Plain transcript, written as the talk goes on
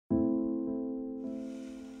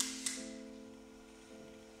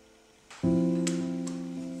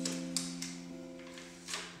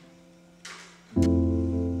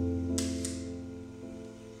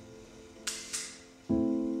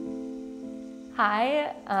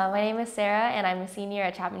Hi, my name is Sarah and I'm a senior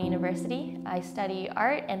at Chapman University. I study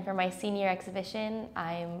art, and for my senior exhibition,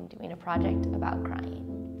 I'm doing a project about crying.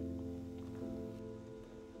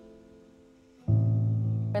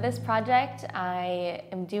 For this project, I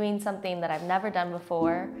am doing something that I've never done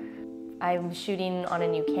before. I'm shooting on a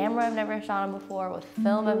new camera I've never shot on before, with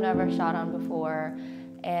film I've never shot on before,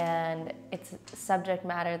 and it's subject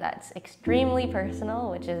matter that's extremely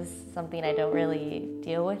personal, which is something I don't really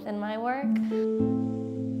deal with in my work.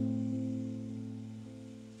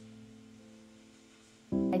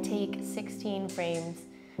 I take 16 frames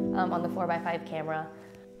on the 4x5 camera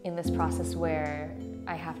in this process where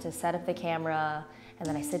I have to set up the camera, and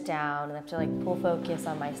then I sit down and I have to pull focus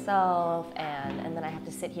on myself, and then I have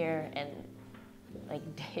to sit here and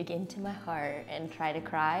dig into my heart and try to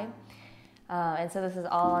cry. And so this is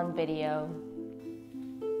all on video.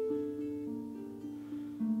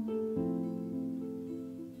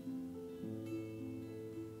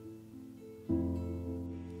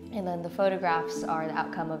 And then the photographs are the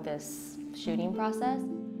outcome of this shooting process.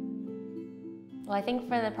 Well, I think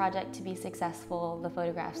for the project to be successful, the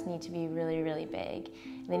photographs need to be really, really big.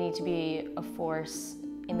 They need to be a force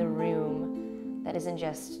in the room that isn't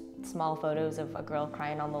just small photos of a girl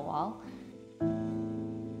crying on the wall.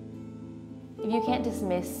 If you can't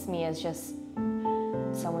dismiss me as just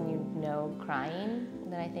someone you know crying,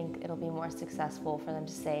 then I think it'll be more successful for them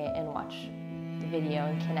to say it and watch the video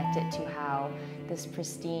and connect it to how this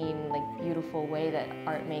pristine, beautiful way that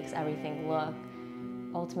art makes everything look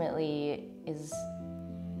ultimately is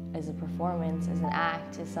a performance, is an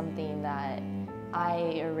act, is something that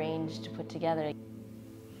I arranged to put together.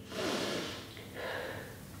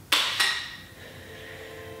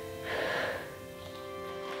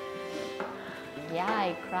 Yeah,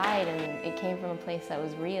 I cried, and it came from a place that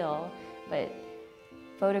was real, but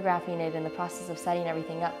photographing it in the process of setting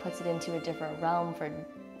everything up puts it into a different realm for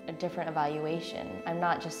a different evaluation. I'm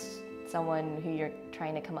not just someone who you're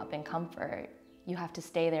trying to come up and comfort. You have to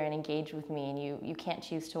stay there and engage with me, and you can't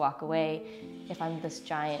choose to walk away if I'm this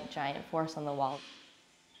giant, giant force on the wall.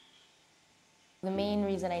 The main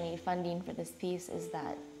reason I need funding for this piece is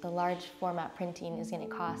that the large format printing is going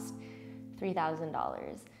to cost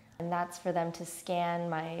 $3,000. And that's for them to scan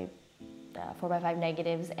my 4x5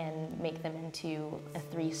 negatives and make them into a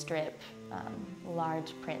 3-strip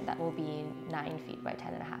large print that will be 9 feet by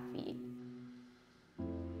 10.5 feet.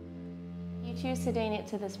 If you choose to donate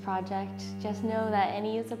to this project, just know that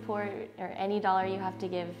any support or any dollar you have to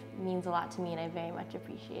give means a lot to me, and I very much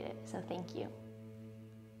appreciate it. So thank you.